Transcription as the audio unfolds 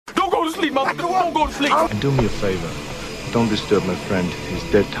to sleep, man. Don't go to sleep. And do me a favor. Don't disturb my friend. He's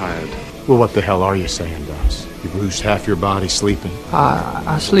dead tired. Well, what the hell are you saying, Boss? You've lose half your body sleeping.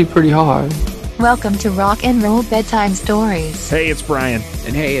 I sleep pretty hard. Welcome to Rock and Roll Bedtime Stories. Hey, it's Brian.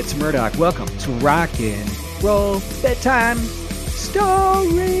 And hey, it's Murdoch. Welcome to Rock and Roll Bedtime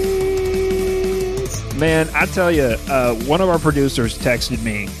Stories. Man, I tell you, one of our producers texted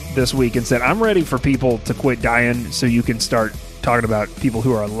me this week and said, I'm ready for people to quit dying so you can start talking about people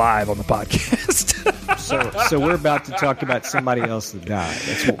who are alive on the podcast. So we're about to talk about somebody else that died.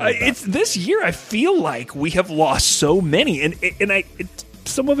 That's what we're about. It's this year. I feel like we have lost so many, and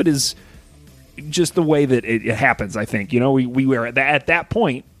some of it is just the way that it happens. I think we were at that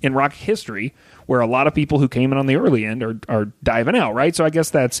point in rock history where a lot of people who came in on the early end are diving out, right? So I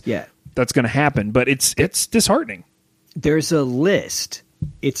guess that's going to happen, but it's disheartening. There's a list.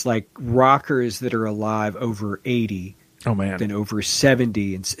 It's like rockers that are alive over 80. Oh man! Then over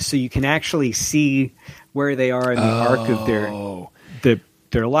 70, and so you can actually see where they are in the arc of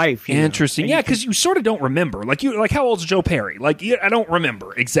their life. Interesting, yeah, because you sort of don't remember. Like how old's Joe Perry? I don't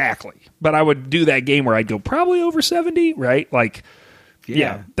remember exactly, but I would do that game where I'd go probably over 70, right?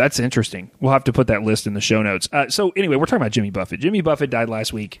 Yeah, that's interesting. We'll have to put that list in the show notes. So anyway, we're talking about Jimmy Buffett. Jimmy Buffett died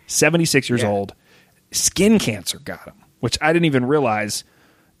last week, 76 years old. Skin cancer got him, which I didn't even realize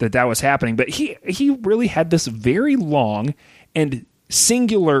that was happening. But he really had this very long and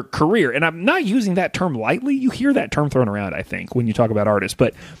singular career. And I'm not using that term lightly. You hear that term thrown around, I think, when you talk about artists.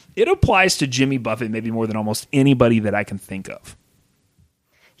 But it applies to Jimmy Buffett maybe more than almost anybody that I can think of.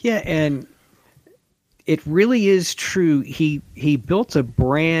 Yeah, and it really is true. He built a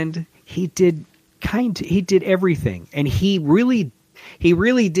brand. He did everything. And he really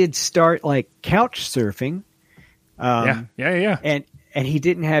did start like couch surfing. And he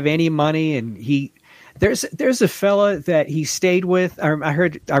didn't have any money, and there's a fella that he stayed with. I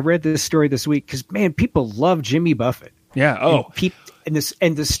read this story this week because man, people love Jimmy Buffett. Yeah. Oh, and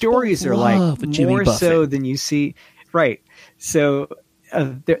the stories are like more so than you see. Right. So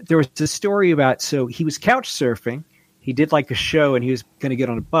there was a story about he was couch surfing. He did like a show, and he was going to get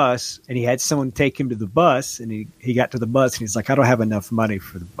on a bus, and he had someone take him to the bus, and he got to the bus, and he's like, I don't have enough money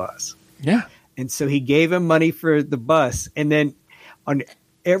for the bus. Yeah. And so he gave him money for the bus, and then on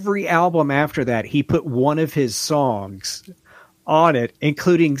every album after that, he put one of his songs on it,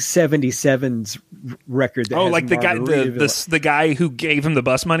 including 77's record. That like the guy who gave him the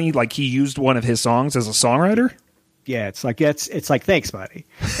bus money, like he used one of his songs as a songwriter. Yeah, it's like thanks, buddy.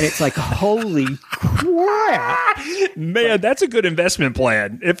 And it's like holy crap, man, that's a good investment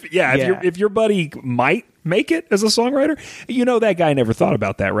plan. If your buddy might make it as a songwriter, that guy never thought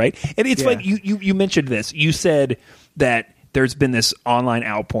about that, right? And it's like you mentioned this. You said that there's been this online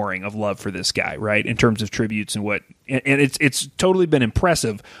outpouring of love for this guy, right? In terms of tributes and it's totally been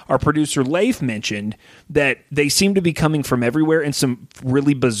impressive. Our producer Leif mentioned that they seem to be coming from everywhere in some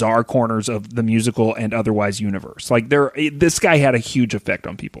really bizarre corners of the musical and otherwise universe. Like this guy had a huge effect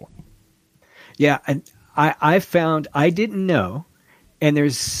on people. Yeah, and I found I didn't know, and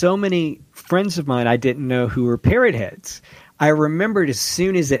there's so many friends of mine I didn't know who were Parrot heads. I remembered as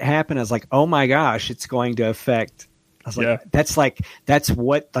soon as it happened, I was like, oh my gosh, it's going to affect. I was like,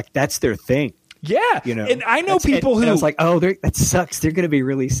 that's their thing. Yeah. And I know people who. I was like, oh, that sucks. They're going to be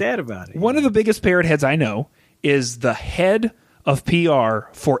really sad about it. One of the biggest Parrot heads I know is the head of PR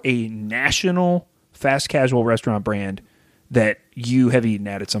for a national fast casual restaurant brand that you have eaten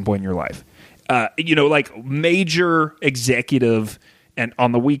at some point in your life. Like major executive, and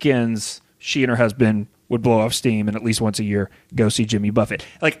on the weekends, she and her husband would blow off steam and at least once a year go see Jimmy Buffett.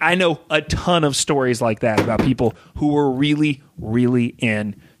 Like I know a ton of stories like that about people who were really, really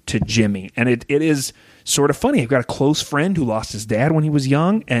into Jimmy. And it is sort of funny. I've got a close friend who lost his dad when he was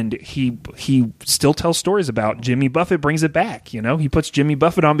young, and he still tells stories about Jimmy Buffett, brings it back. He puts Jimmy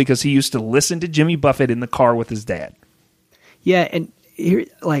Buffett on because he used to listen to Jimmy Buffett in the car with his dad. Yeah. And here,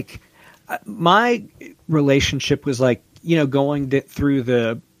 like my relationship was like, going through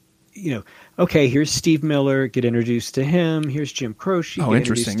the, okay, here's Steve Miller, get introduced to him. Here's Jim Croce, get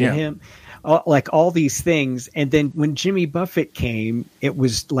introduced to him. Like all these things. And then when Jimmy Buffett came, it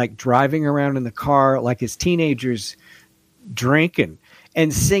was like driving around in the car like his teenagers drinking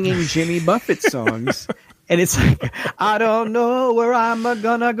and singing Jimmy Buffett songs. And it's like, I don't know where I'm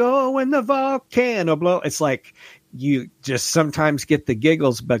gonna go when the volcano blows. It's like you just sometimes get the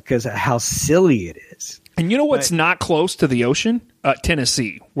giggles because of how silly it is. And you know what's not close to the ocean?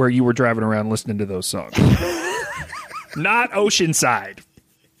 Tennessee, where you were driving around listening to those songs. Not Oceanside.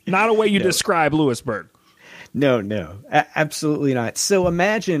 Not a way you describe Lewisburg. No, absolutely not. So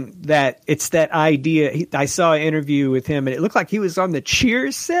imagine that it's that idea. I saw an interview with him, and it looked like he was on the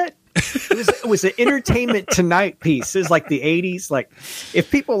Cheers set. It was an Entertainment Tonight piece. It was like the 80s. Like,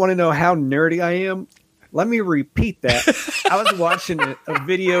 if people want to know how nerdy I am, let me repeat that. I was watching a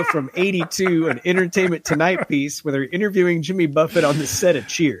video from 82, an Entertainment Tonight piece where they're interviewing Jimmy Buffett on the set of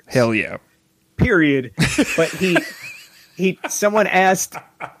Cheers. Hell yeah. Period. But someone asked,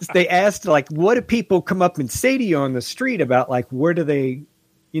 like, what do people come up and say to you on the street about, like, where do they,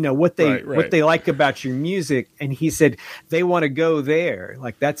 what they like about your music? And he said, they want to go there.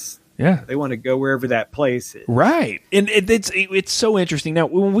 Like, they want to go wherever that place is. Right. And it's so interesting. Now,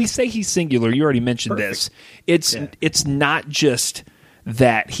 when we say he's singular, you already mentioned this. It's not just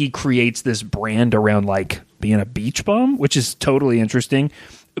that he creates this brand around, like, being a beach bum, which is totally interesting.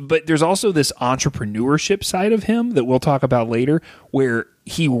 But there's also this entrepreneurship side of him that we'll talk about later, where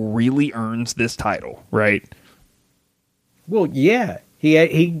he really earns this title, right? Well, yeah.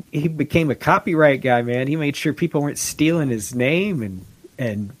 He became a copyright guy, man. He made sure people weren't stealing his name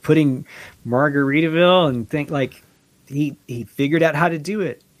and putting Margaritaville and like he figured out how to do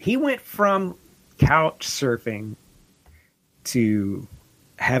it. He went from couch surfing to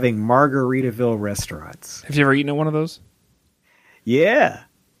having Margaritaville restaurants. Have you ever eaten at one of those? Yeah.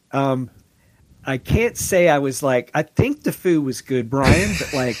 I can't say I was like, I think the food was good, Brian,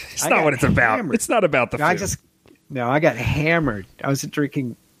 but like, it's not what it's about. It's not about the food. I got hammered. I was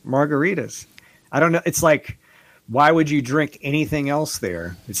drinking margaritas. I don't know. It's like, why would you drink anything else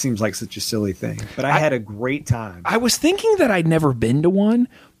there? It seems like such a silly thing, but I had a great time. I was thinking that I'd never been to one,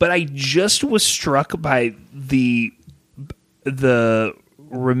 but I just was struck by the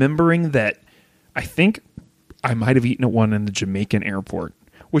remembering that I think I might have eaten at one in the Jamaican airport,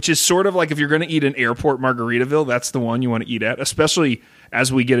 which is sort of like if you're going to eat an airport Margaritaville, that's the one you want to eat at, especially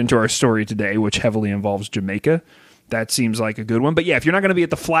as we get into our story today, which heavily involves Jamaica. That seems like a good one. But yeah, if you're not going to be at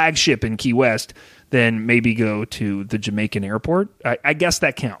the flagship in Key West, then maybe go to the Jamaican airport. I guess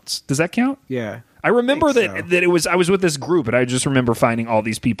that counts. Does that count? Yeah. I remember that I was with this group, and I just remember finding all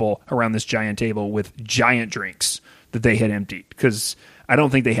these people around this giant table with giant drinks that they had emptied, because I don't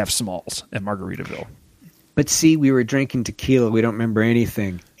think they have smalls at Margaritaville. But see, we were drinking tequila. We don't remember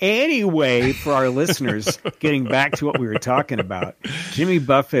anything. Anyway, for our listeners, getting back to what we were talking about, Jimmy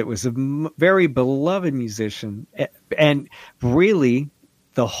Buffett was a very beloved musician. And really,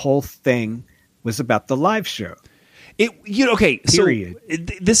 the whole thing was about the live show. Period.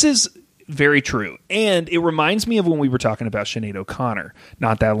 So this is very true. And it reminds me of when we were talking about Sinead O'Connor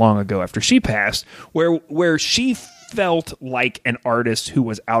not that long ago after she passed, where she felt like an artist who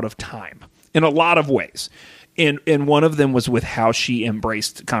was out of time in a lot of ways. And one of them was with how she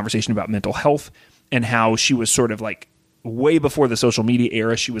embraced conversation about mental health, and how she was sort of like, way before the social media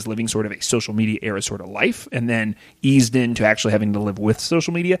era, she was living sort of a social media era sort of life, and then eased into actually having to live with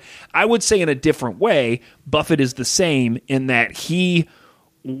social media. I would say in a different way, Buffett is the same in that he,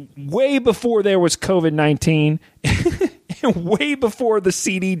 way before there was COVID-19, way before the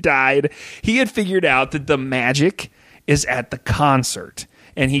CD died, he had figured out that the magic is at the concert.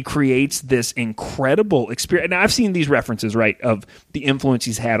 And he creates this incredible experience. Now, I've seen these references, right, of the influence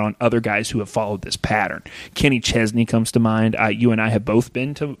he's had on other guys who have followed this pattern. Kenny Chesney comes to mind. You and I have both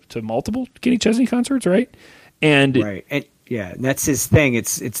been to multiple Kenny Chesney concerts, right? And that's his thing.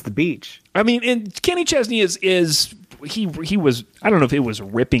 It's the beach. I mean, and Kenny Chesney is he was, I don't know if it was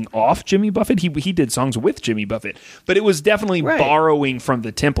ripping off Jimmy Buffett. He did songs with Jimmy Buffett, but it was definitely borrowing from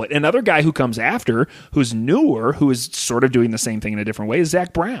the template. Another guy who comes after, who's newer, who is sort of doing the same thing in a different way, is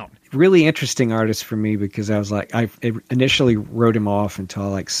Zach Brown. Really interesting artist for me, because I was like, I initially wrote him off until I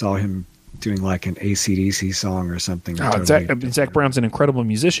like saw him doing like an AC/DC song or something. Zach Brown's an incredible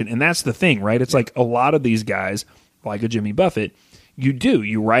musician, and that's the thing, right? It's like a lot of these guys, like a Jimmy Buffett,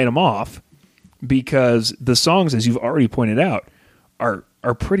 you write them off, because the songs, as you've already pointed out, are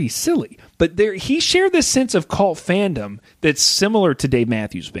pretty silly. But he shared this sense of cult fandom that's similar to Dave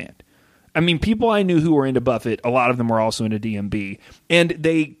Matthews Band. I mean, people I knew who were into Buffett, a lot of them were also into DMB, and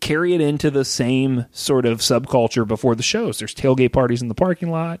they carry it into the same sort of subculture before the shows. There's tailgate parties in the parking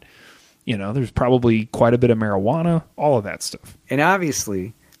lot. There's probably quite a bit of marijuana, all of that stuff. And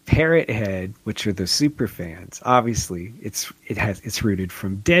obviously, Parrot Head, which are the super fans, obviously it's rooted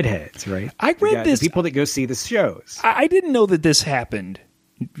from Deadheads, right? I read this. The people that go see the shows. I didn't know that this happened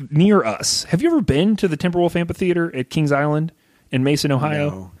near us. Have you ever been to the Timberwolf Amphitheater at Kings Island in Mason,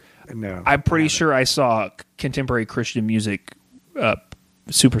 Ohio? No. I'm pretty sure I saw contemporary Christian music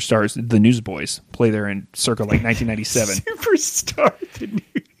superstars, the Newsboys, play there in circa like 1997. Superstar, the News.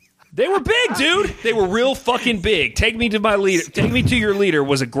 They were big, dude. They were real fucking big. Take Me to My Leader. Take Me to Your Leader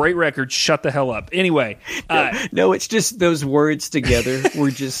was a great record. Shut the hell up. Anyway. No, it's just those words together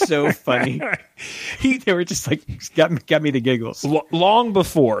were just so funny. They were just like, got me the giggles. Long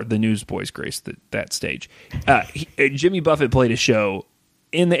before the Newsboys graced that stage, Jimmy Buffett played a show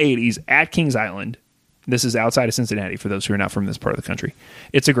in the 80s at Kings Island. This is outside of Cincinnati for those who are not from this part of the country.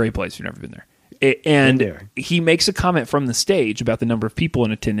 It's a great place if you've never been there. And he makes a comment from the stage about the number of people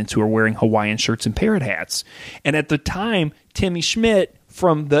in attendance who are wearing Hawaiian shirts and parrot hats. And at the time, Timmy Schmidt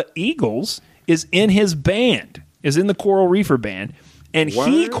from the Eagles is in his band, is in the Coral Reefer band, and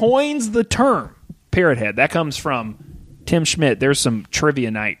he coins the term parrot head. That comes from Tim Schmidt. There's some trivia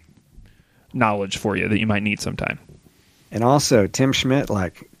night knowledge for you that you might need sometime. And also Tim Schmidt,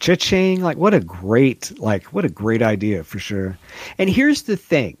 like cha-ching, like what a great idea for sure. And here's the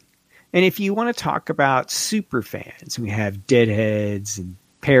thing. And if you want to talk about super fans, we have deadheads and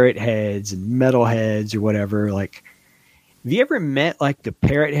parrot heads and metal heads or whatever. Like, have you ever met like the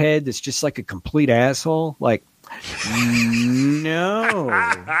parrot head that's just like a complete asshole? Like, no,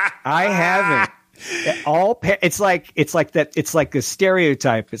 I haven't. It's like that. It's like a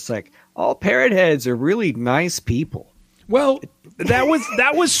stereotype. It's like all parrot heads are really nice people. Well, that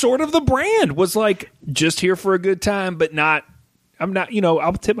was sort of the brand. Was like just here for a good time, but not. I'm not,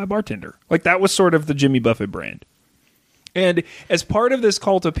 I'll tip my bartender. Like that was sort of the Jimmy Buffett brand. And as part of this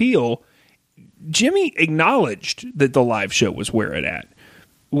cult appeal, Jimmy acknowledged that the live show was where it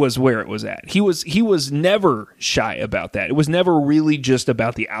was at. He was never shy about that. It was never really just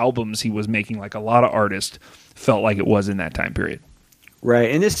about the albums he was making, like a lot of artists felt like it was in that time period.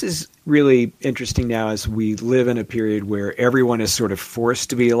 Right. And this is really interesting now as we live in a period where everyone is sort of forced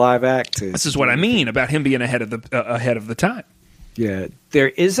to be a live act. This is what I mean about him being ahead of the time. Yeah, there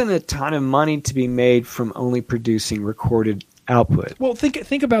isn't a ton of money to be made from only producing recorded output. Well,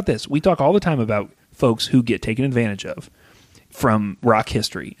 think about this. We talk all the time about folks who get taken advantage of from rock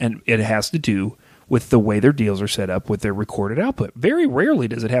history, and it has to do with the way their deals are set up with their recorded output. Very rarely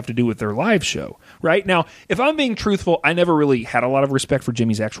does it have to do with their live show, right? Now, if I'm being truthful, I never really had a lot of respect for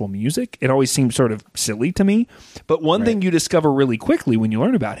Jimmy's actual music. It always seemed sort of silly to me. But one thing you discover really quickly when you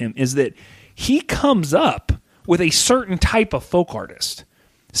learn about him is that he comes up with a certain type of folk artist,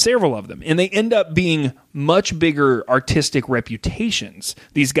 several of them, and they end up being much bigger artistic reputations,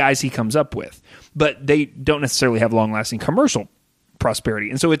 these guys he comes up with, but they don't necessarily have long-lasting commercial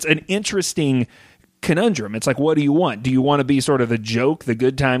prosperity. And so it's an interesting conundrum. It's like, what do you want? Do you want to be sort of the joke, the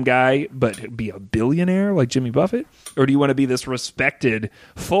good time guy, but be a billionaire like Jimmy Buffett? Or do you want to be this respected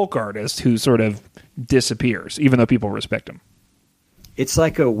folk artist who sort of disappears, even though people respect him? It's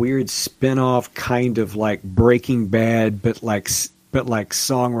like a weird spin-off kind of like Breaking Bad, but like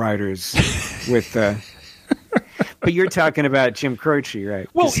songwriters with but you're talking about Jim Croce, right?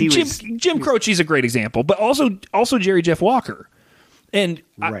 Well, Jim Croce's a great example, but also Jerry Jeff Walker. And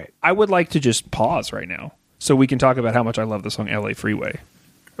I would like to just pause right now so we can talk about how much I love the song LA Freeway.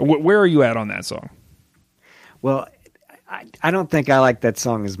 Where are you at on that song? Well, I don't think I like that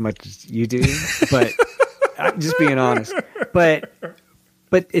song as much as you do, but I'm just being honest. But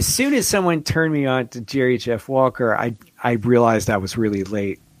as soon as someone turned me on to Jerry Jeff Walker, I realized I was really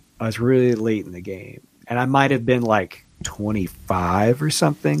late. I was really late in the game. And I might have been like 25 or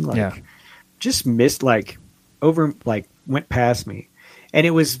something. Just missed, went past me. And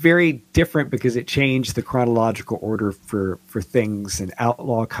it was very different because it changed the chronological order for things in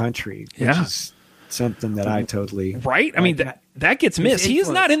outlaw country, which is something that I totally... Right? I mean, that gets missed. He is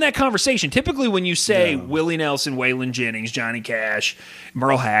not in that conversation. Typically when you say Willie Nelson, Waylon Jennings, Johnny Cash,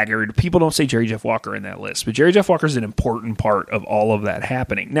 Merle Haggard, people don't say Jerry Jeff Walker in that list. But Jerry Jeff Walker is an important part of all of that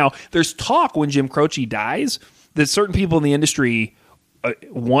happening. Now, there's talk when Jim Croce dies that certain people in the industry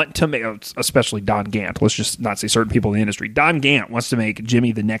want to make, especially Don Gant, let's just not say certain people in the industry, Don Gant wants to make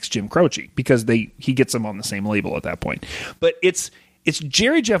Jimmy the next Jim Croce because he gets them on the same label at that point. But it's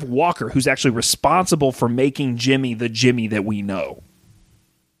Jerry Jeff Walker who's actually responsible for making Jimmy the Jimmy that we know.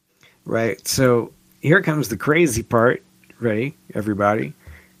 Right. So here comes the crazy part. Ready, everybody?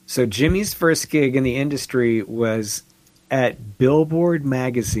 So Jimmy's first gig in the industry was at Billboard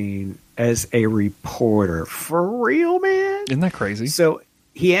magazine as a reporter. For real, man? Isn't that crazy? So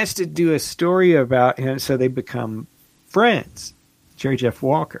he has to do a story about him, so they become friends. Jerry Jeff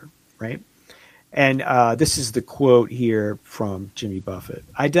Walker, right? And this is the quote here from Jimmy Buffett.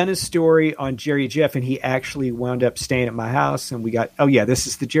 I done a story on Jerry Jeff, and he actually wound up staying at my house, and we got, this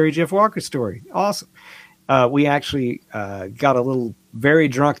is the Jerry Jeff Walker story. Awesome. We actually got a little very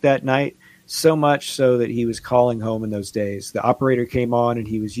drunk that night, so much so that he was calling home in those days. The operator came on, and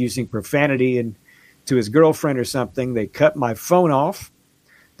he was using profanity and to his girlfriend or something. They cut my phone off.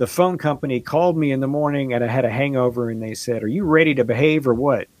 the phone company called me in the morning and I had a hangover and they said, "Are you ready to behave or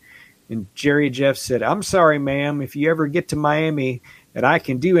what?" And Jerry Jeff said, "I'm sorry, ma'am. If you ever get to Miami and I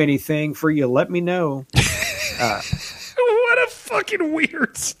can do anything for you, let me know." What a fucking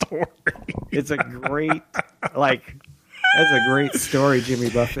weird story. It's a great, that's a great story, Jimmy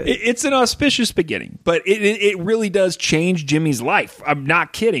Buffett. It's an auspicious beginning, but it really does change Jimmy's life. I'm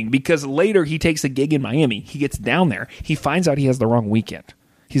not kidding, because later he takes a gig in Miami. He gets down there. He finds out he has the wrong weekend.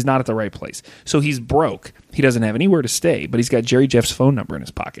 He's not at the right place. So he's broke. He doesn't have anywhere to stay, but he's got Jerry Jeff's phone number in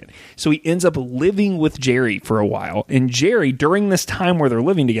his pocket. So he ends up living with Jerry for a while. And Jerry, during this time where they're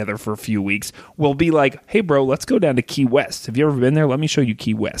living together for a few weeks, will be like, "Hey, bro, let's go down to Key West. Have you ever been there? Let me show you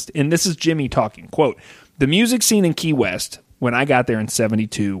Key West." And this is Jimmy talking. Quote, "The music scene in Key West, when I got there in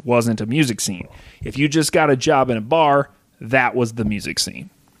 72, wasn't a music scene. If you just got a job in a bar, that was the music scene."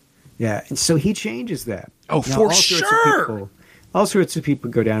 Yeah, and so he changes that. Oh, for sure. All sorts of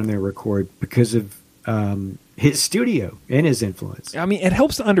people go down there and record because of his studio and his influence. I mean, it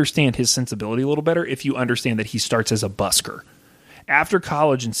helps to understand his sensibility a little better if you understand that he starts as a busker. After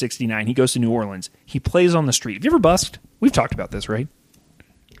college in 69, he goes to New Orleans. He plays on the street. Have you ever busked? We've talked about this, right?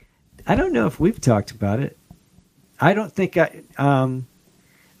 I don't know if we've talked about it. I don't think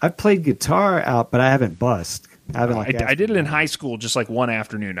I've played guitar out, but I haven't busked. I did it in high school, just like one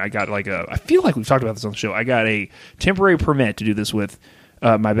afternoon. I got I feel like we've talked about this on the show. I got a temporary permit to do this with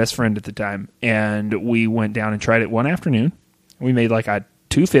my best friend at the time, and we went down and tried it one afternoon. We made like a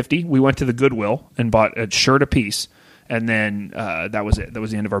 $250. We went to the Goodwill and bought a shirt a piece, and then that was it. That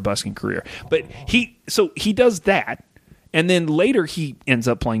was the end of our busking career. But he does that. And then later he ends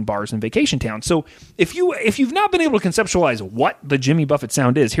up playing bars in Vacation Town. So if you've not been able to conceptualize what the Jimmy Buffett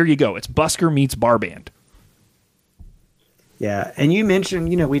sound is, here you go. It's busker meets bar band. Yeah, and you mentioned,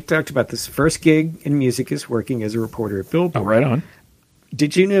 we talked about this first gig in music is working as a reporter at Billboard. Oh, right on.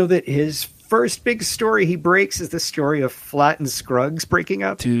 Did you know that his first big story he breaks is the story of Flatt and Scruggs breaking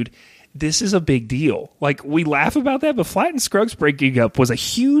up? Dude, this is a big deal. Like, we laugh about that, but Flatt and Scruggs breaking up was a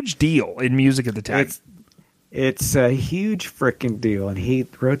huge deal in music at the time. It's a huge freaking deal, and he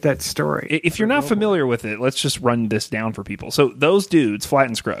wrote that story. If you're not familiar with it, let's just run this down for people. So those dudes, Flatt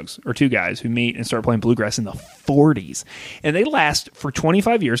and Scruggs, are two guys who meet and start playing bluegrass in the 40s. And they last for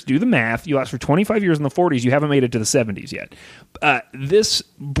 25 years. Do the math. You last for 25 years in the 40s. You haven't made it to the 70s yet. This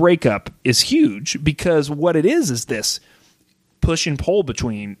breakup is huge because what it is this push and pull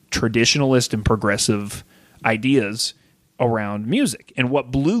between traditionalist and progressive ideas around music and what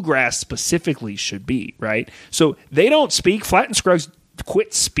bluegrass specifically should be, right? So they don't speak. Flatt and Scruggs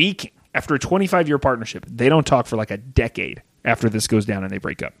quit speaking after a 25-year partnership. They don't talk for like a decade after this goes down and they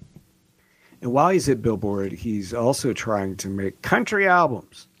break up. And while he's at Billboard, he's also trying to make country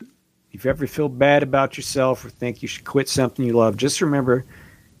albums. If you ever feel bad about yourself or think you should quit something you love, just remember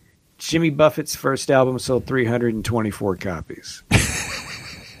Jimmy Buffett's first album sold 324 copies.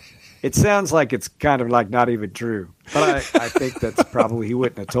 It sounds like it's kind of like not even true, but I think that's probably he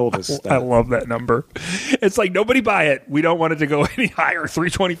wouldn't have told us that. I love that number. It's like nobody buy it. We don't want it to go any higher.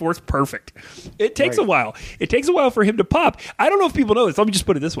 324 is perfect. It takes a while. It takes a while for him to pop. I don't know if people know this. Let me just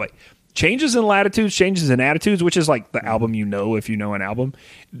put it this way. Changes in Latitudes, Changes in Attitudes, which is like the album if you know an album.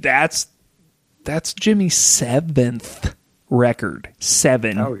 That's Jimmy's 7th record.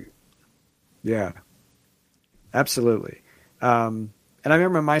 7. Oh, yeah. Absolutely. And I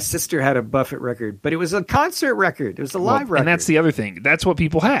remember my sister had a Buffett record, but it was a concert record. It was a live record. And that's the other thing. That's what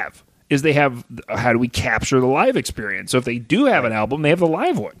people have, is they have, how do we capture the live experience? So if they do have an album, they have the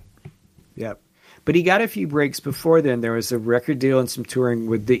live one. Yep. But he got a few breaks before then. There was a record deal and some touring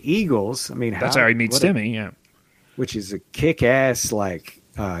with the Eagles. I mean, that's how he meets Timmy, yeah. Which is a kick-ass,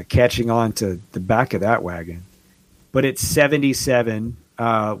 catching on to the back of that wagon. But it's 77,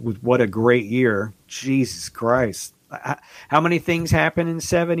 with what a great year. Jesus Christ. How many things happen in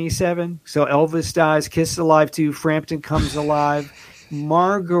 77? So Elvis dies, Kiss Alive 2, Frampton comes alive,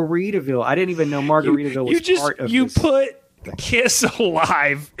 Margaritaville. I didn't even know Margaritaville was part of this. You put Kiss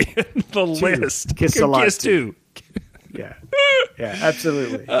Alive in the list. Kiss Alive Kiss 2. Yeah,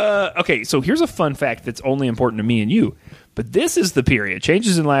 absolutely. Okay, so here's a fun fact that's only important to me and you. But this is the period,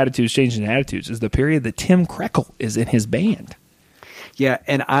 Changes in Latitudes, Changes in Attitudes, is the period that Tim Krekel is in his band. Yeah,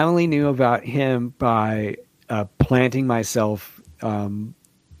 and I only knew about him by planting myself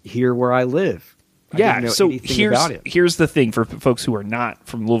here where I live. So here's the thing for folks who are not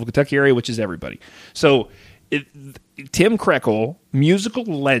from the Louisville, Kentucky area, which is everybody. So Tim Krekel, musical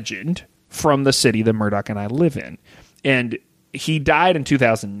legend from the city that Murdoch and I live in. And he died in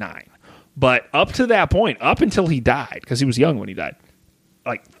 2009. But up to that point, up until he died, because he was young when he died,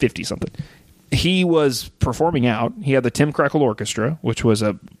 like 50-something, he was performing out. He had the Tim Crackle Orchestra, which was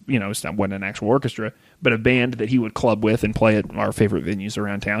wasn't an actual orchestra, but a band that he would club with and play at our favorite venues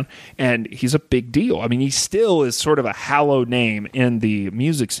around town. And he's a big deal. I mean, he still is sort of a hallowed name in the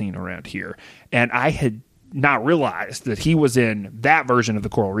music scene around here. And I had not realized that he was in that version of the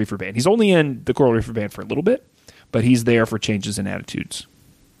Coral Reefer Band. He's only in the Coral Reefer Band for a little bit, but he's there for Changes in Attitudes.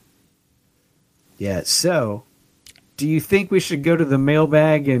 Yeah, so do you think we should go to the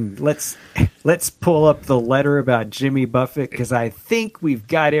mailbag and let's pull up the letter about Jimmy Buffett? Because I think we've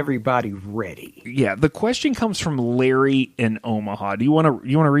got everybody ready. Yeah, the question comes from Larry in Omaha. Do you want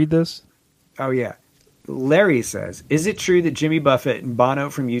to read this? Oh, yeah. Larry says, is it true that Jimmy Buffett and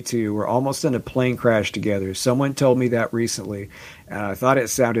Bono from U2 were almost in a plane crash together? Someone told me that recently, and I thought it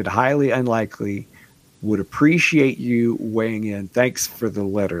sounded highly unlikely. Would appreciate you weighing in. Thanks for the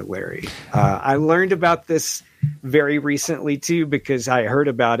letter, Larry. I learned about this very recently, too, because I heard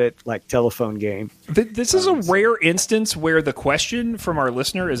about it like telephone game. This is a rare instance where the question from our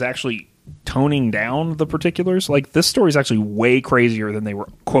listener is actually toning down the particulars. Like, this story is actually way crazier than they were,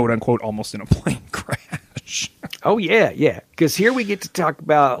 quote unquote, almost in a plane crash. Oh, yeah. Because here we get to talk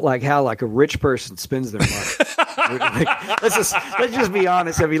about like how like a rich person spends their money. Like, let's just be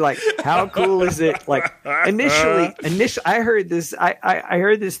honest. I mean, like, how cool is it? Like, initially, I heard this. I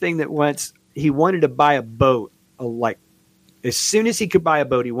heard this thing that once he wanted to buy a boat. Like, as soon as he could buy a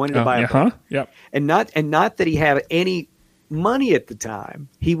boat, he wanted to buy a boat. Yep. And not that he had any money at the time.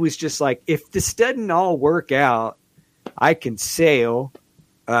 He was just like, if this doesn't all work out, I can sail,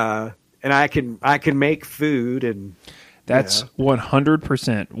 and I can make food, and that's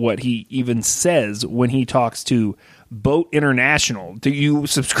 100% what he even says when he talks to Boat International. Do you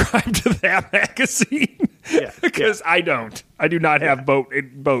subscribe to that magazine? Yeah, because I don't. I do not have Boat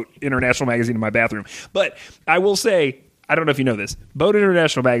International magazine in my bathroom. But I will say, I don't know if you know this, Boat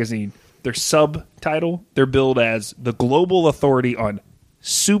International magazine, their subtitle, they're billed as the global authority on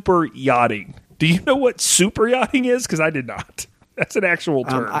super yachting. Do you know what super yachting is? Because I did not. That's an actual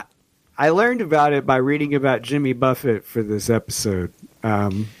term. I learned about it by reading about Jimmy Buffett for this episode.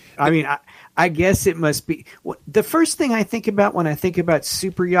 I guess it must be the first thing I think about when I think about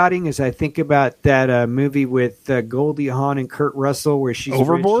super yachting is I think about that movie with Goldie Hawn and Kurt Russell where she's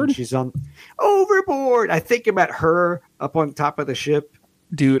Overboard. Rich and she's on Overboard. I think about her up on top of the ship.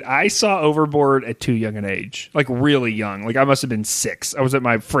 Dude, I saw Overboard at too young an age, like really young. Like I must have been 6. I was at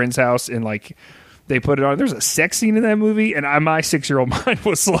my friend's house and like they put it on. There's a sex scene in that movie, and my 6-year-old mind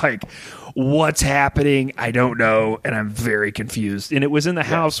was like, "What's happening? I don't know," and I'm very confused. And it was in the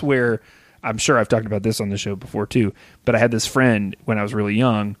house where I'm sure I've talked about this on the show before too. But I had this friend when I was really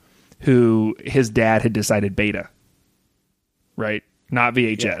young, who his dad had decided beta, right? Not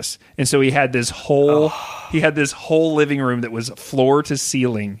VHS. Yeah. And so he had this whole living room that was floor to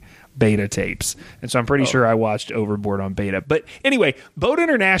ceiling beta tapes. And so I'm pretty sure I watched Overboard on beta. But anyway, Boat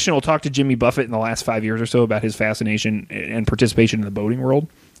International talked to Jimmy Buffett in the last 5 years or so about his fascination and participation in the boating world.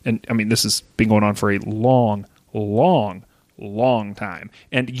 And I mean, this has been going on for a long time.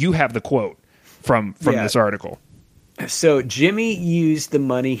 And you have the quote from this article. So Jimmy used the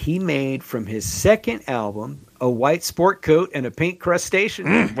money he made from his second album, A White Sport Coat and a Pink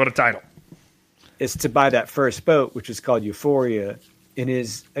Crustacean. What a title. Is to buy that first boat, which is called Euphoria. And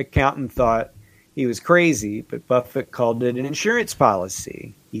his accountant thought he was crazy, but Buffett called it an insurance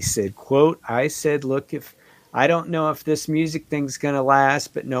policy. He said, quote, I said, look, if I don't know if this music thing's going to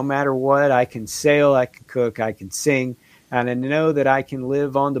last, but no matter what, I can sail, I can cook, I can sing, and I know that I can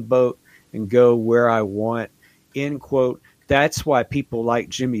live on the boat and go where I want. End quote. That's why people like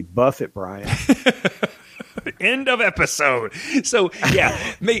Jimmy Buffett, Brian. End of episode. So, yeah,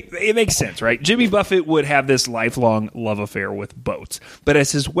 it makes sense, right? Jimmy Buffett would have this lifelong love affair with boats. But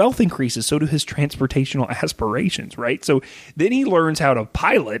as his wealth increases, so do his transportational aspirations, right? So then he learns how to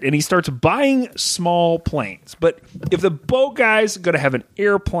pilot, and he starts buying small planes. But if the boat guy's going to have an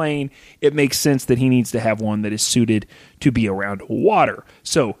airplane, it makes sense that he needs to have one that is suited to be around water.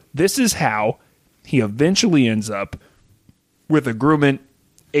 So this is how he eventually ends up with a Grumman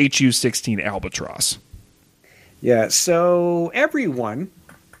HU-16 Albatross. Yeah, so everyone,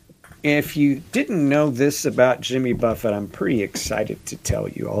 if you didn't know this about Jimmy Buffett, I'm pretty excited to tell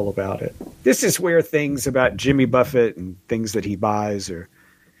you all about it. This is where things about Jimmy Buffett and things that he buys are,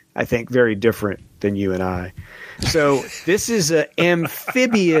 I think, very different than you and I. So this is an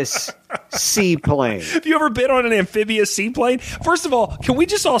amphibious seaplane. Have you ever been on an amphibious seaplane? First of all, can we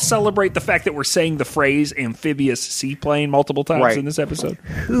just all celebrate the fact that we're saying the phrase amphibious seaplane multiple times in this episode?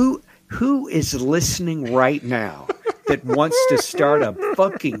 Who is listening right now that wants to start a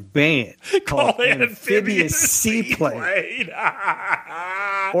fucking band called Amphibious Seaplane?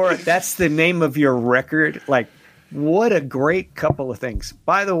 or that's the name of your record. Like, what a great couple of things.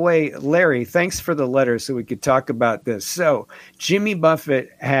 By the way, Larry, thanks for the letter so we could talk about this. So Jimmy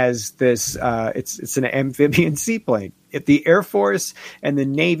Buffett has this, it's an amphibian seaplane. If the Air Force and the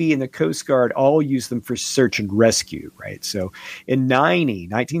Navy and the Coast Guard all use them for search and rescue, right? So in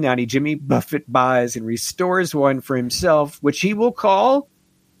 1990, Jimmy Buffett buys and restores one for himself, which he will call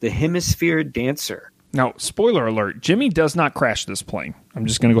the Hemisphere Dancer. Now, spoiler alert, Jimmy does not crash this plane. I'm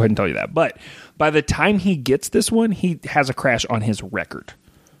just going to go ahead and tell you that. But by the time he gets this one, he has a crash on his record.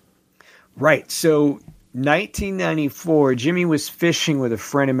 Right. So 1994, Jimmy was fishing with a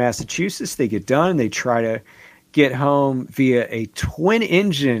friend in Massachusetts. They get done. They try to get home via a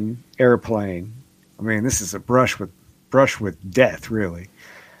twin-engine airplane. I mean, this is a brush with death, really.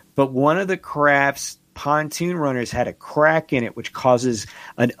 But one of the craft's pontoon runners had a crack in it, which causes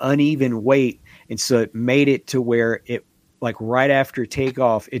an uneven weight. And so it made it to where it, like right after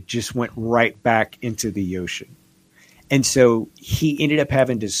takeoff, it just went right back into the ocean. And so he ended up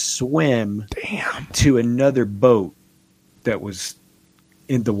having to swim to another boat that was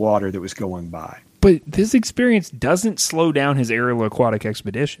in the water that was going by. But this experience doesn't slow down his aerial aquatic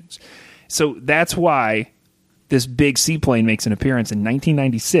expeditions. So that's why this big seaplane makes an appearance in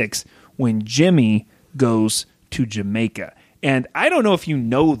 1996 when Jimmy goes to Jamaica. And I don't know if you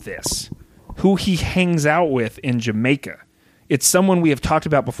know this, who he hangs out with in Jamaica. It's someone we have talked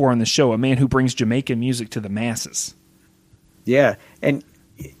about before on the show, a man who brings Jamaican music to the masses. Yeah, and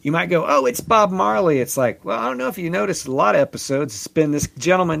you might go, oh, it's Bob Marley. It's like, well, I don't know if you noticed a lot of episodes. It's been this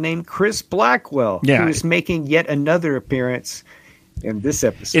gentleman named Chris Blackwell who is making yet another appearance in this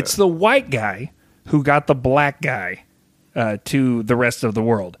episode. It's the white guy who got the black guy to the rest of the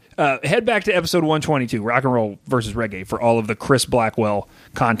world. Head back to episode 122, Rock and Roll versus Reggae, for all of the Chris Blackwell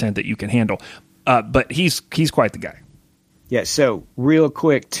content that you can handle. But he's quite the guy. Yeah, so real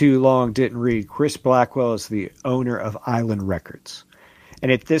quick, too long, didn't read. Chris Blackwell is the owner of Island Records.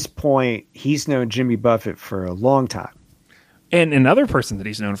 And at this point, he's known Jimmy Buffett for a long time. And another person that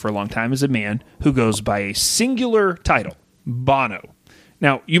he's known for a long time is a man who goes by a singular title, Bono.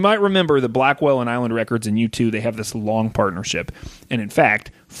 Now, you might remember that Blackwell and Island Records and U2, they have this long partnership. And in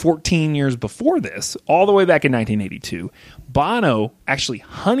fact, 14 years before this, all the way back in 1982, Bono actually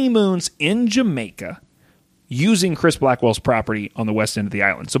honeymoons in Jamaica using Chris Blackwell's property on the west end of the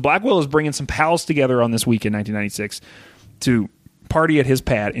island. So Blackwell is bringing some pals together on this week in 1996 to party at his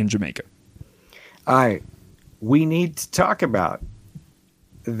pad in Jamaica. All right. We need to talk about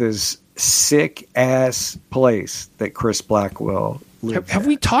this sick-ass place that Chris Blackwell lives Have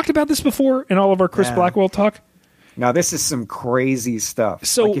we talked about this before in all of our Chris Blackwell talk? Now, this is some crazy stuff.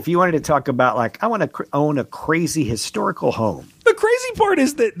 So, like if you wanted to talk about, like, I want to own a crazy historical home. The crazy part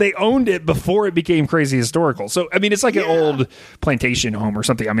is that they owned it before it became crazy historical. So, I mean, it's like an old plantation home or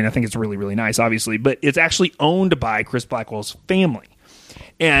something. I mean, I think it's really, really nice, obviously. But it's actually owned by Chris Blackwell's family.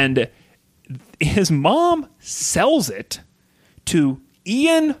 And his mom sells it to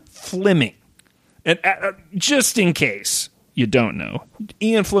Ian Fleming. And just in case you don't know,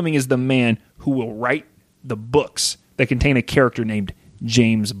 Ian Fleming is the man who will write the books that contain a character named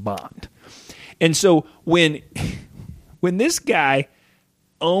James Bond. And so when this guy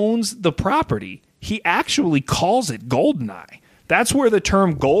owns the property, he actually calls it Goldeneye. That's where the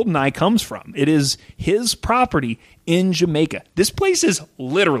term Goldeneye comes from. It is his property in Jamaica. This place is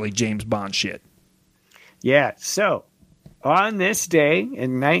literally James Bond shit. Yeah. So on this day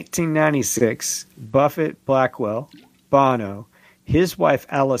in 1996, Buffett, Blackwell, Bono, his wife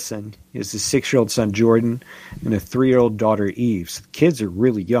Allison, his 6-year-old son Jordan, and a 3-year-old daughter Eve. So the kids are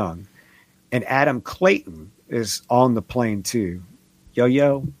really young. And Adam Clayton is on the plane too.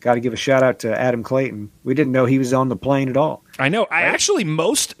 Yo, got to give a shout out to Adam Clayton. We didn't know he was on the plane at all. I know. Right? Actually,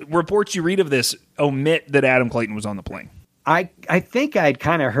 most reports you read of this omit that Adam Clayton was on the plane. I think I'd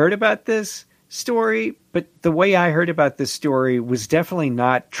kind of heard about this story, but the way I heard about this story was definitely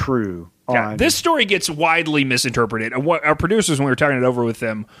not true. Yeah, this story gets widely misinterpreted. Our producers, when we were talking it over with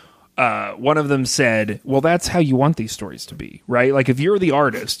them, one of them said, well, that's how you want these stories to be, right? Like if you're the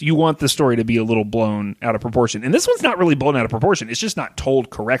artist, you want the story to be a little blown out of proportion. And this one's not really blown out of proportion. It's just not told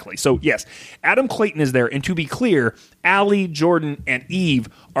correctly. So yes, Adam Clayton is there. And to be clear, Allie, Jordan, and Eve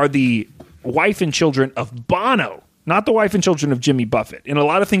are the wife and children of Bono, not the wife and children of Jimmy Buffett. In a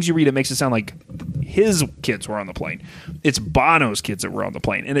lot of things you read, it makes it sound like his kids were on the plane. It's Bono's kids that were on the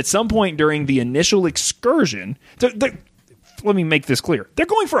plane. And at some point during the initial excursion, let me make this clear. They're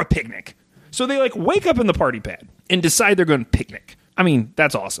going for a picnic. So they wake up in the party pad and decide they're going to picnic. I mean,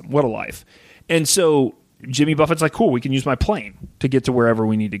 that's awesome. What a life. And so Jimmy Buffett's like, cool, we can use my plane to get to wherever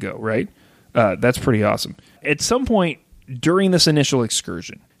we need to go, right? That's pretty awesome. At some point, during this initial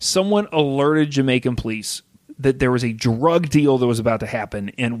excursion, someone alerted Jamaican police that there was a drug deal that was about to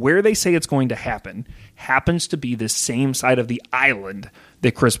happen, and where they say it's going to happen happens to be the same side of the island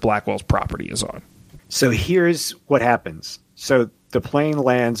that Chris Blackwell's property is on. So here's what happens. So the plane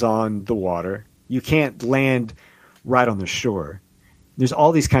lands on the water. You can't land right on the shore. There's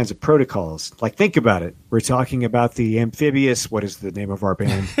all these kinds of protocols. Like, think about it. We're talking about the amphibious, what is the name of our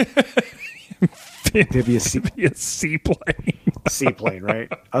band? Amphibious seaplane. Seaplane,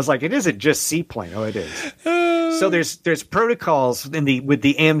 right? I was like, it isn't just seaplane. Oh, it is. So there's protocols with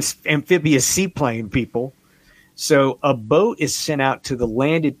the amphibious seaplane people. So a boat is sent out to the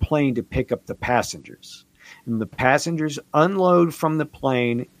landed plane to pick up the passengers. And the passengers unload from the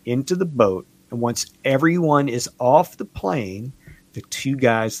plane into the boat. And once everyone is off the plane, the two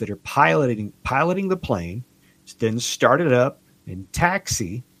guys that are piloting the plane then start it up and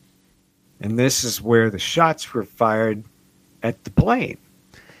taxi. And this is where the shots were fired at the plane.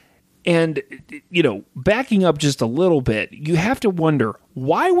 And, backing up just a little bit, you have to wonder,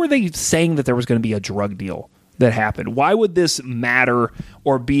 why were they saying that there was going to be a drug deal that happened? Why would this matter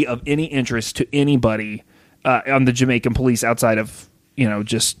or be of any interest to anybody on the Jamaican police outside of,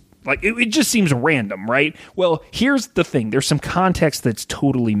 just like it just seems random, right? Well, here's the thing. There's some context that's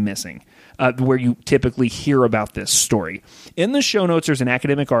totally missing where you typically hear about this story. In the show notes, there's an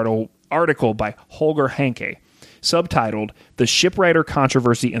academic article by Holger Hanke subtitled The Shipwriter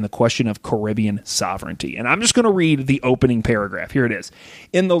Controversy and the Question of Caribbean Sovereignty. And I'm just going to read the opening paragraph. Here it is.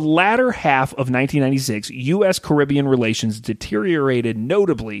 In the latter half of 1996, U.S.-Caribbean relations deteriorated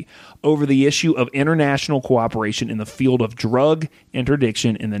notably over the issue of international cooperation in the field of drug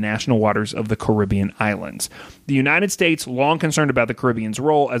interdiction in the national waters of the Caribbean islands. The United States, long concerned about the Caribbean's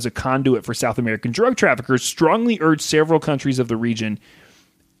role as a conduit for South American drug traffickers, strongly urged several countries of the region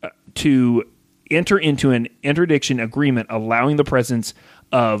to enter into an interdiction agreement allowing the presence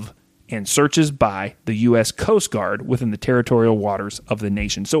of and searches by the U.S. Coast Guard within the territorial waters of the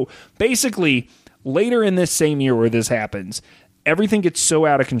nation. So basically, later in this same year where this happens, everything gets so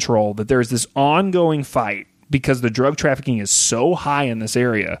out of control that there's this ongoing fight because the drug trafficking is so high in this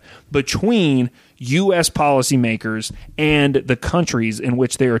area between U.S. policymakers and the countries in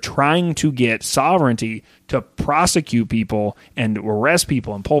which they are trying to get sovereignty to prosecute people and arrest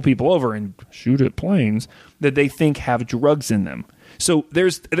people and pull people over and shoot at planes that they think have drugs in them. So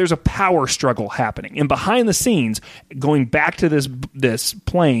there's a power struggle happening. And behind the scenes, going back to this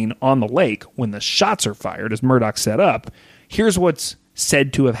plane on the lake, when the shots are fired, as Murdoch set up, here's what's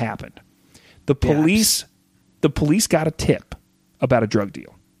said to have happened. The police got a tip about a drug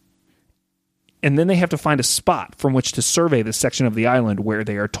deal. And then they have to find a spot from which to survey the section of the island where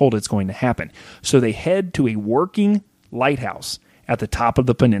they are told it's going to happen. So they head to a working lighthouse at the top of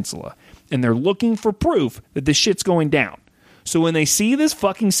the peninsula. And they're looking for proof that this shit's going down. So when they see this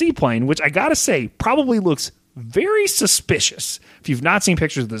fucking seaplane, which I gotta say probably looks very suspicious. If you've not seen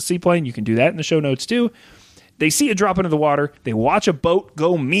pictures of the seaplane, you can do that in the show notes too. They see it drop into the water. They watch a boat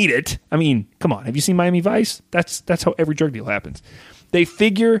go meet it. I mean, come on. Have you seen Miami Vice? That's how every drug deal happens. They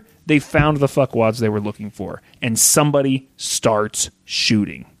figure they found the fuckwads they were looking for, and somebody starts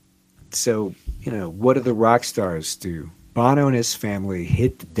shooting. So, what do the rock stars do? Bono and his family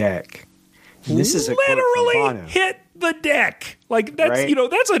hit the deck. And this is a quote from Bono. Hit the deck. Like, that's, right?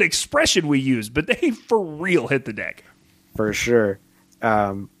 That's an expression we use, but they for real hit the deck. For sure.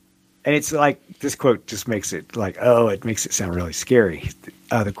 And it's like, this quote just makes it like, it makes it sound really scary.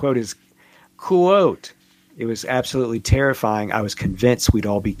 The quote is, quote, "It was absolutely terrifying. I was convinced we'd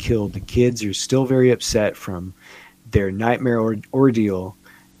all be killed. The kids are still very upset from their nightmare ordeal,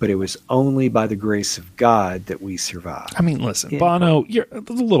 but it was only by the grace of God that we survived." I mean, listen, Bono, you're a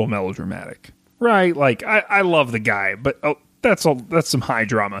little melodramatic, right? Like, I love the guy, but that's some high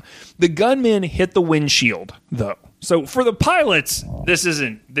drama. The gunmen hit the windshield, though. So for the pilots, this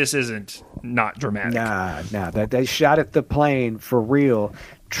isn't not dramatic. Nah, that they shot at the plane for real.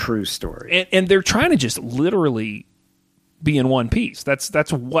 True story. And they're trying to just literally be in one piece.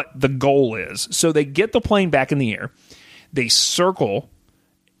 That's what the goal is. So they get the plane back in the air. They circle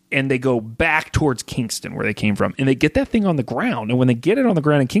and they go back towards Kingston where they came from. And they get that thing on the ground. And when they get it on the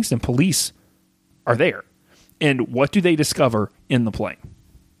ground in Kingston, police are there. And what do they discover in the plane?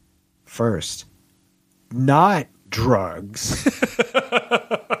 First, not drugs,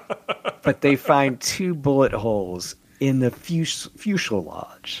 but they find 2 bullet holes in the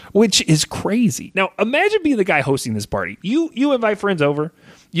fuselage, which is crazy. Now, imagine being the guy hosting this party. You invite friends over.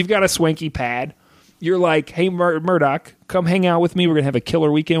 You've got a swanky pad. You're like, "Hey, Murdoch, come hang out with me. We're gonna have a killer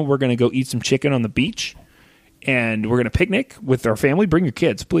weekend. We're gonna go eat some chicken on the beach, and we're gonna picnic with our family. Bring your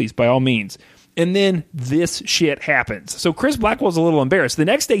kids, please, by all means." And then this shit happens. So Chris Blackwell's a little embarrassed. The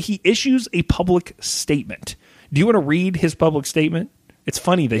next day, he issues a public statement. Do you want to read his public statement? It's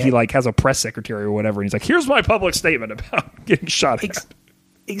funny that he has a press secretary or whatever, and he's like, here's my public statement about getting shot at.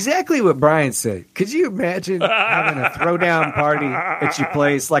 Exactly what Brian said. Could you imagine having a throwdown party at your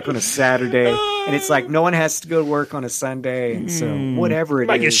place like on a Saturday, and it's like no one has to go to work on a Sunday, and so whatever it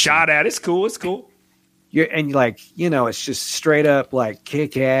might is, get shot at. It's cool. It's cool. It's just straight up like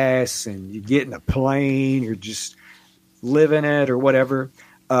kick ass, and you get in a plane, you're just living it or whatever.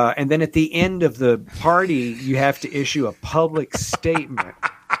 And then at the end of the party, you have to issue a public statement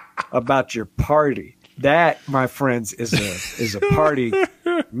about your party. That, my friends, is a party,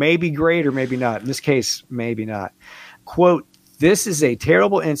 maybe great or maybe not. In this case, maybe not. Quote, "This is a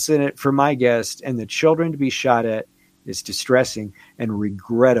terrible incident for my guest, and the children to be shot at is distressing and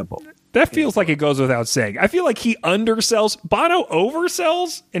regrettable." That feels like it goes without saying. I feel like he undersells. Bono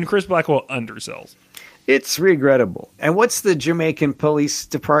oversells, and Chris Blackwell undersells. It's regrettable. And what's the Jamaican Police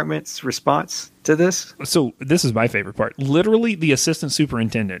Department's response to this? So this is my favorite part. Literally, the assistant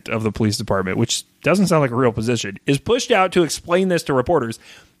superintendent of the police department, which doesn't sound like a real position, is pushed out to explain this to reporters.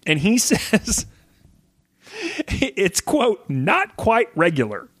 And he says, it's, quote, not quite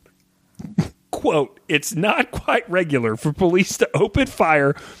regular. Quote, "It's not quite regular for police to open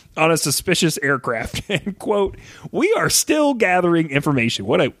fire on a suspicious aircraft." And quote, "We are still gathering information."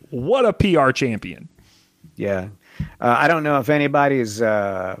 What a PR champion. Yeah. I don't know if anybody is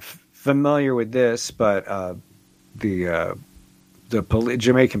familiar with this, but the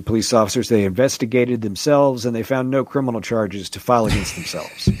Jamaican police officers, they investigated themselves and they found no criminal charges to file against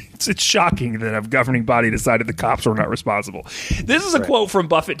themselves. It's shocking that a governing body decided the cops were not responsible. This is a quote from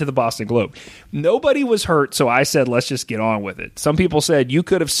Buffett to the Boston Globe. "Nobody was hurt, so I said, let's just get on with it. Some people said you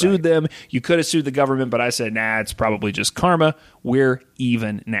could have sued them, you could have sued the government, but I said, nah, it's probably just karma. We're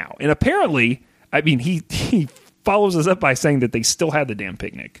even now." And apparently, I mean, he follows us up by saying that they still had the damn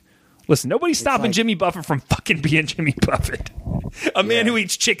picnic. Listen, nobody's stopping Jimmy Buffett from fucking being Jimmy Buffett. A man who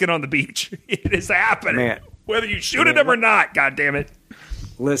eats chicken on the beach. It is happening. Man. Whether you shoot at him or not, God damn it.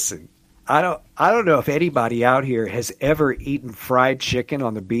 Listen, I don't know if anybody out here has ever eaten fried chicken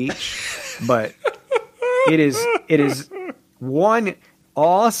on the beach, but it is one,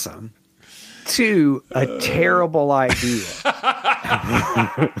 awesome, two, a terrible idea.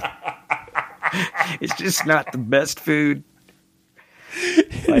 It's just not the best food.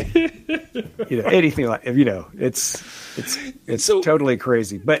 Anything like, it's so, totally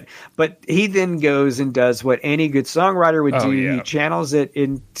crazy. But he then goes and does what any good songwriter would do. Yeah. He channels it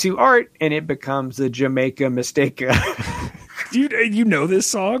into art, and it becomes the Jamaica Mistake. You know this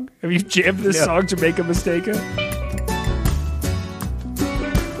song? Have you jammed this song, Jamaica Mistake? It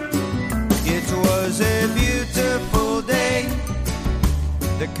was a beautiful day,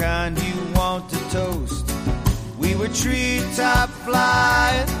 the kind you want to toast. We were treetop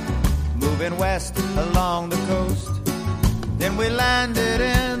flying, moving west along the coast. Then we landed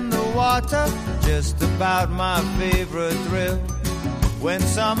in the water, just about my favorite thrill, when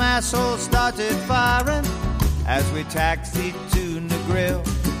some asshole started firing as we taxied to Negril.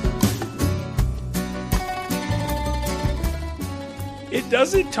 It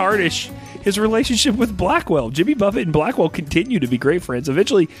doesn't tarnish his relationship with Blackwell. Jimmy Buffett and Blackwell continue to be great friends.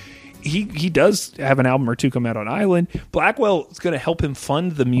 Eventually, he does have an album or two come out on Island. Blackwell is going to help him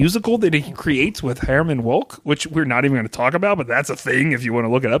fund the musical that he creates with Herman Wouk, which we're not even going to talk about, but that's a thing if you want to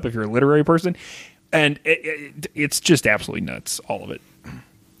look it up if you're a literary person. And it's just absolutely nuts, all of it.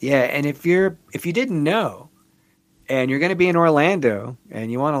 Yeah, and if you didn't know, and you're going to be in Orlando,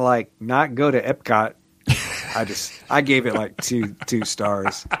 and you want to not go to Epcot, I gave it two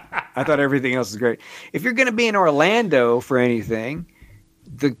stars. I thought everything else was great. If you're going to be in Orlando for anything,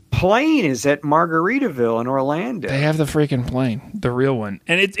 the plane is at Margaritaville in Orlando. They have the freaking plane, the real one.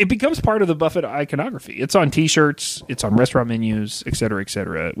 And it becomes part of the Buffett iconography. It's on T-shirts, it's on restaurant menus, et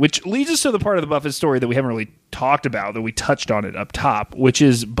cetera, which leads us to the part of the Buffett story that we haven't really talked about, that we touched on it up top, which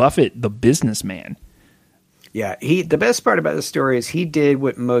is Buffett, the businessman. Yeah, the best part about the story is he did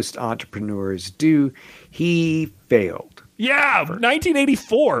what most entrepreneurs do. He failed. Yeah,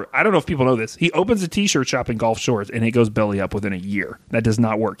 1984. I don't know if people know this. He opens a T-shirt shop in Gulf Shores, and it goes belly up within a year. That does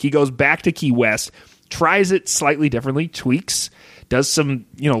not work. He goes back to Key West, tries it slightly differently, tweaks, does some,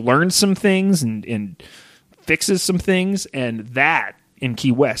 learns some things and fixes some things, and that in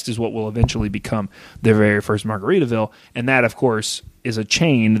Key West is what will eventually become the very first Margaritaville, and that, of course, is a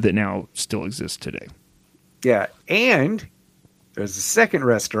chain that now still exists today. Yeah, and there's a second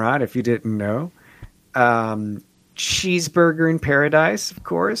restaurant, if you didn't know. Cheeseburger in Paradise, of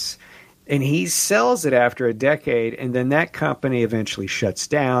course, and he sells it after a decade, and then that company eventually shuts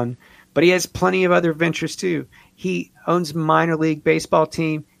down. But he has plenty of other ventures too. He owns a minor league baseball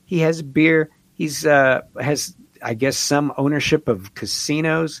team. He has beer. He's has, I guess, some ownership of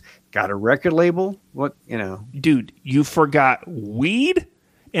casinos. Got a record label. What, Dude, you forgot weed?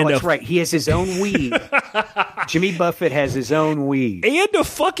 And that's right. He has his own weed. Jimmy Buffett has his own weed. And a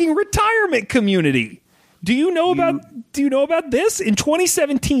fucking retirement community. Do you know about this? In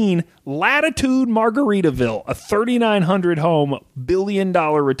 2017, Latitude Margaritaville, a 3,900 home $1 billion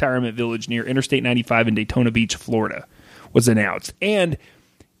retirement village near Interstate 95 in Daytona Beach, Florida, was announced. And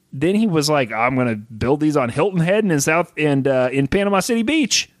then he was like, I'm going to build these on Hilton Head and in Panama City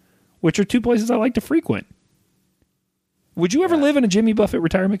Beach, which are two places I like to frequent. Would you ever live in a Jimmy Buffett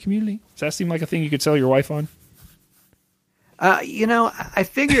retirement community? Does that seem like a thing you could sell your wife on? I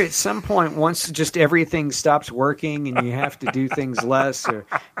figure at some point, once just everything stops working and you have to do things less, or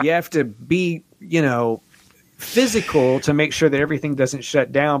you have to be, physical to make sure that everything doesn't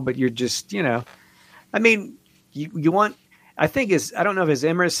shut down, but you're just, you want, I think I don't know if it's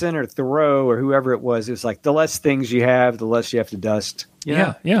Emerson or Thoreau or whoever it was like the less things you have, the less you have to dust.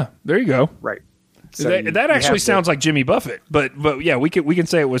 Yeah. There you go. Right. So that actually sounds like Jimmy Buffett, but yeah, we can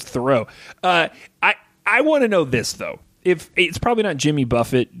say it was Thoreau. I want to know this though. If it's probably not Jimmy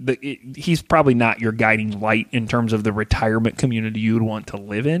Buffett, he's probably not your guiding light in terms of the retirement community you would want to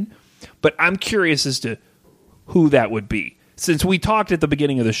live in. But I'm curious as to who that would be. Since we talked at the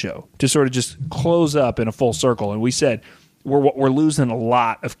beginning of the show to sort of just close up in a full circle, and we said we're losing a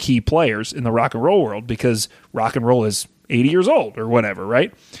lot of key players in the rock and roll world because rock and roll is 80 years old or whatever,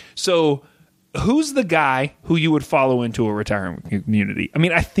 right? So who's the guy who you would follow into a retirement community? I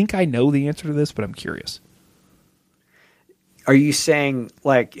mean, I think I know the answer to this, but I'm curious. Are you saying,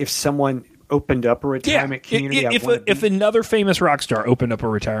 like, if someone opened up a retirement community? If another famous rock star opened up a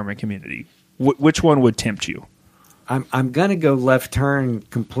retirement community, which one would tempt you? I'm going to go left turn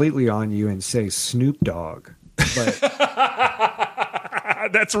completely on you and say Snoop Dogg. But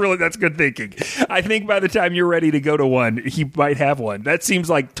that's good thinking. I think by the time you're ready to go to one, he might have one. That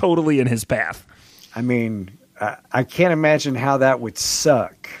seems like totally in his path. I mean, I can't imagine how that would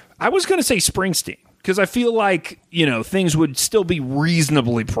suck. I was going to say Springsteen. Because I feel like, things would still be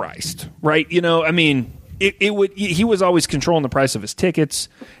reasonably priced, right? I mean, it would. He was always controlling the price of his tickets,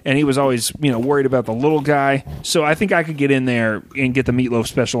 and he was always, worried about the little guy. So I think I could get in there and get the meatloaf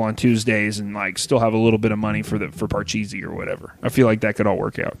special on Tuesdays and like still have a little bit of money for Parcheesi or whatever. I feel like that could all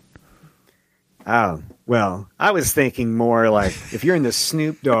work out. Oh, well, I was thinking more like if you're in the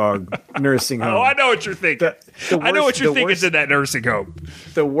Snoop Dogg nursing home. Oh, I know what you're thinking. I know what you're thinking in that nursing home.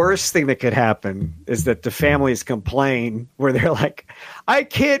 The worst thing that could happen is that the families complain where they're like, I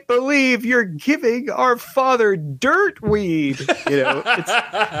can't believe you're giving our father dirt weed. It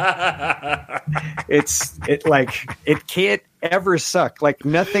can't ever suck. Like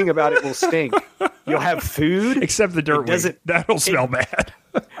nothing about it will stink. You'll have food. Except the dirt weed. That'll smell bad.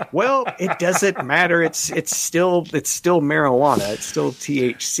 Well, it doesn't matter. It's still marijuana. It's still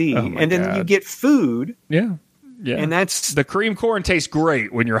THC, and then you get food. Yeah, and that's the cream corn tastes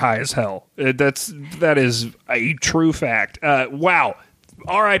great when you're high as hell. That is a true fact. Wow,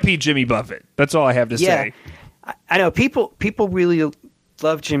 R.I.P. Jimmy Buffett. That's all I have to say. I know people really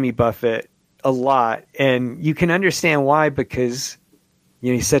love Jimmy Buffett a lot, and you can understand why because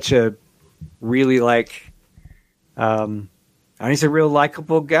he's such a really he's a real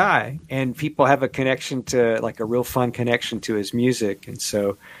likable guy, and people have a connection to, like, a real fun connection to his music, and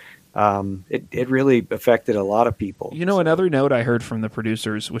so it really affected a lot of people. Another note I heard from the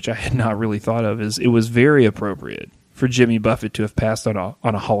producers, which I had not really thought of, is it was very appropriate for Jimmy Buffett to have passed on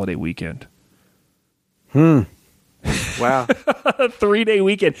a holiday weekend. Wow. A 3-day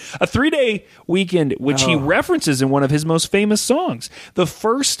weekend. A 3-day weekend, which he references in one of his most famous songs. The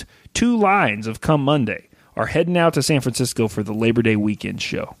first two lines of Come Monday are heading out to San Francisco for the Labor Day weekend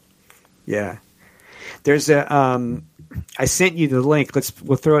show. Yeah. There's I sent you the link.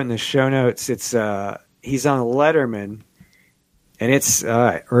 We'll throw it in the show notes. It's he's on Letterman, and it's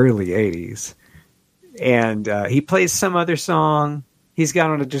early 80s. And he plays some other song. He's got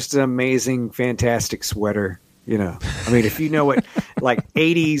on just an amazing, fantastic sweater. I mean, if you know what like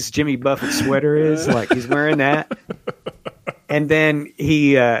 80s Jimmy Buffett sweater is, like he's wearing that. And then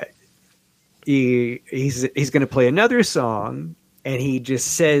he's going to play another song, and he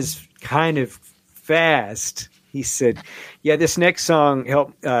just says kind of fast. He said, "Yeah, this next song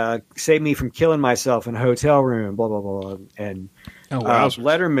helped save me from killing myself in a hotel room." Blah blah blah. And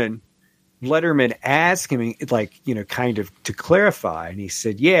Letterman asked him, like, kind of to clarify, and he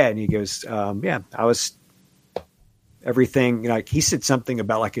said, "Yeah," and he goes, "Yeah, I was." Everything, like he said something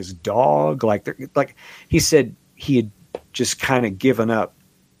about like his dog, like he said he had just kind of given up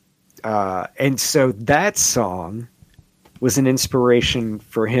And so that song was an inspiration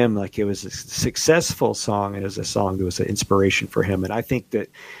for him. Like, it was a successful song, and as a song that was an inspiration for him. And I think that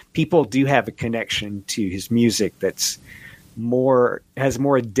people do have a connection to his music that's has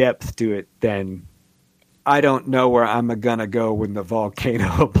more depth to it than I don't know where I'm gonna go when the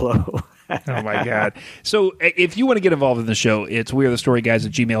volcano blow. Oh my God. So if you want to get involved in the show, it's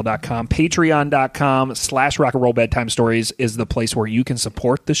wearethestoryguys@gmail.com. Patreon.com/rock and roll bedtime stories is the place where you can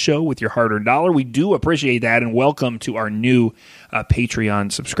support the show with your hard-earned dollar. We do appreciate that, and welcome to our new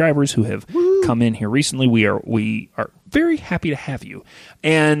Patreon subscribers who have come in here recently. We are very happy to have you.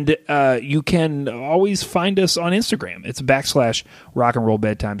 And you can always find us on Instagram. It's /rock and roll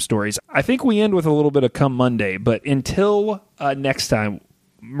bedtime stories. I think we end with a little bit of Come Monday, but until next time,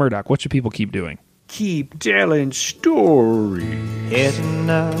 Murdoch, what should people keep doing? Keep telling stories. Heading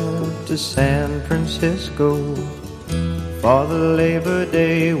out to San Francisco for the Labor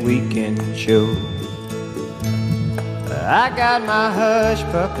Day weekend show. I got my hush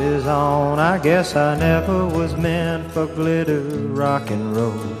puppies on. I guess I never was meant for glitter rock and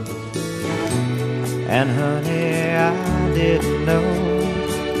roll. And honey, I didn't know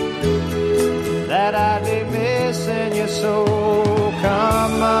that I'd be missing you so.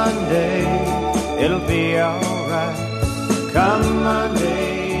 Come Monday, it'll be alright. Come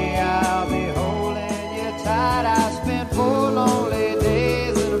Monday, I'll be holding you tight.